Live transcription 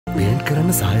Paint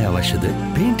කරන්න සහාය අවශ්‍යද?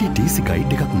 පේන්ට් TC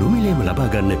ගයිඩ් එකක් නොමිලේම ලබා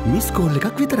ගන්න මිස් කෝල්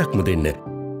එකක් විතරක්ම දෙන්න.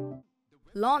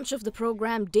 Launch of the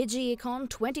program DIGIECON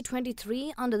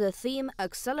 2023 under the theme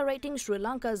Accelerating Sri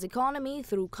Lanka's Economy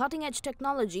Through Cutting-Edge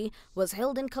Technology was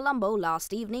held in Colombo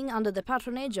last evening under the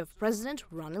patronage of President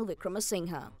Ranil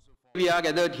Wickremesinghe. We are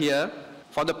gathered here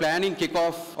for the planning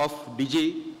kick-off of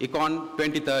DIGIECON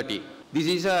 2030. This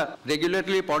is a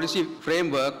regulatory policy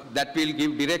framework that will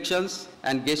give directions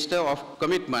and gesture of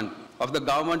commitment of the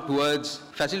government towards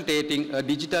facilitating a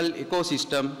digital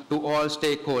ecosystem to all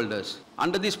stakeholders.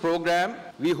 Under this program,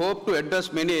 we hope to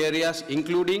address many areas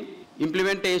including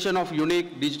implementation of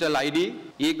unique digital ID,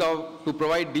 e-gov to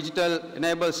provide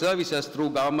digital-enabled services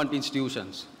through government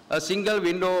institutions, a single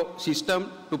window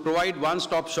system to provide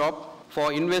one-stop shop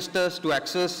for investors to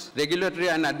access regulatory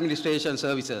and administration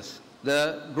services. The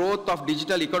growth of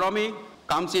digital economy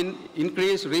comes in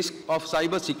increased risk of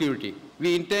cyber security.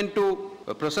 We intend to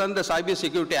present the Cyber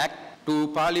Security Act to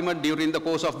Parliament during the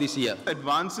course of this year.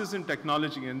 Advances in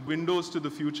technology and windows to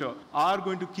the future are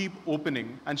going to keep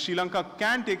opening, and Sri Lanka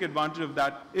can take advantage of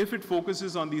that if it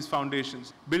focuses on these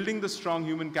foundations, building the strong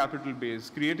human capital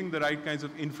base, creating the right kinds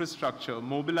of infrastructure,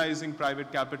 mobilizing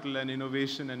private capital and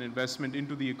innovation and investment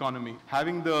into the economy,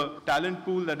 having the talent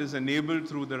pool that is enabled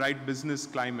through the right business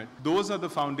climate. Those are the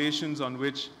foundations on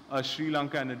which Sri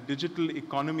Lanka and a digital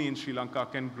economy in Sri Lanka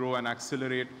can grow and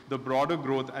accelerate the broader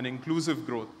growth and inclusive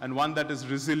growth, and one that is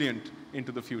resilient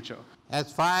into the future.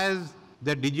 As far as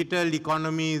the digital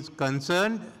economy is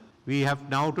concerned, we have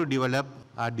now to develop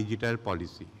our digital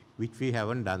policy, which we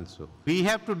haven't done so. We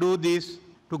have to do this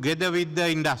together with the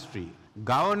industry.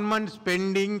 Government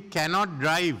spending cannot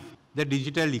drive the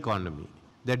digital economy.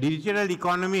 The digital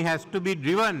economy has to be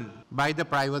driven by the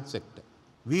private sector.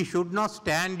 We should not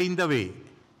stand in the way.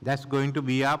 That's going to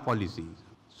be our policies.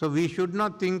 So we should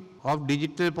not think of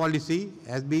digital policy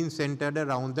as being centered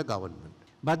around the government.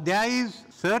 But there is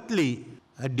certainly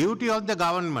a duty of the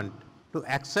government to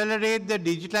accelerate the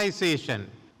digitalization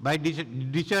by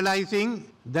digitalizing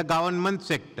the government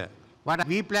sector. What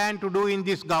we plan to do in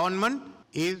this government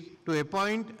is to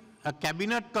appoint a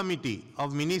cabinet committee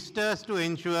of ministers to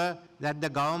ensure that the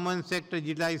government sector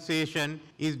digitalization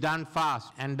is done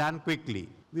fast and done quickly.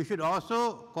 We should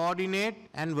also coordinate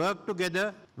and work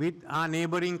together with our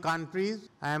neighboring countries.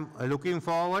 I am looking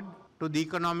forward to the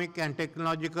economic and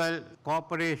technological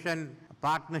cooperation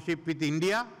partnership with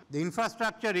India. The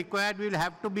infrastructure required will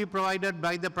have to be provided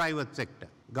by the private sector.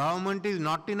 Government is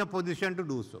not in a position to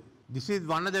do so. This is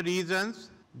one of the reasons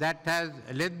that has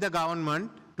led the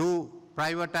government to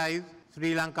privatize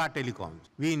Sri Lanka telecoms.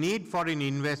 We need foreign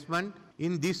investment.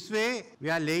 In this way,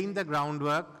 we are laying the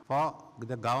groundwork for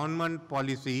the government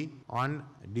policy on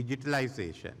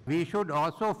digitalization. We should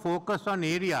also focus on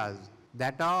areas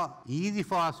that are easy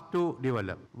for us to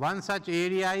develop. One such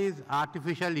area is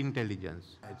artificial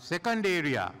intelligence. Second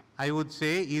area, I would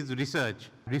say, is research.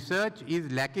 Research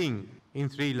is lacking in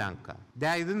Sri Lanka.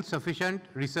 There isn't sufficient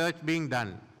research being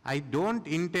done. I don't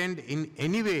intend in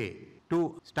any way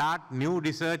to start new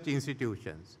research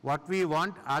institutions. What we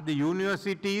want are the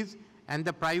universities and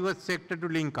the private sector to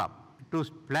link up. To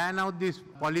plan out this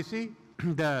policy,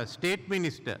 the state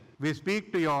minister will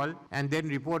speak to you all and then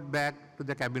report back to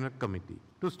the cabinet committee.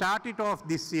 To start it off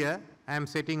this year, I am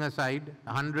setting aside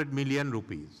 100 million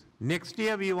rupees. Next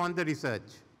year, we want the research.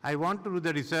 I want to do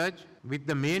the research with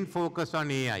the main focus on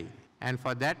AI. And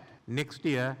for that, next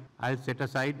year, I'll set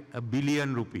aside ₹1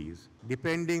 billion.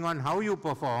 Depending on how you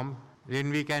perform, then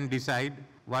we can decide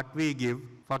what we give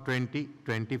for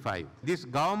 2025. This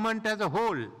government as a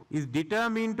whole is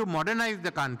determined to modernize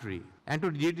the country and to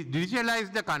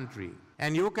digitalize the country.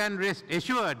 And you can rest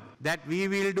assured that we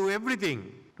will do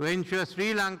everything to ensure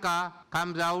Sri Lanka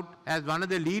comes out as one of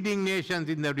the leading nations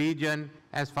in the region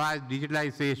as far as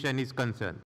digitalization is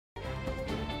concerned.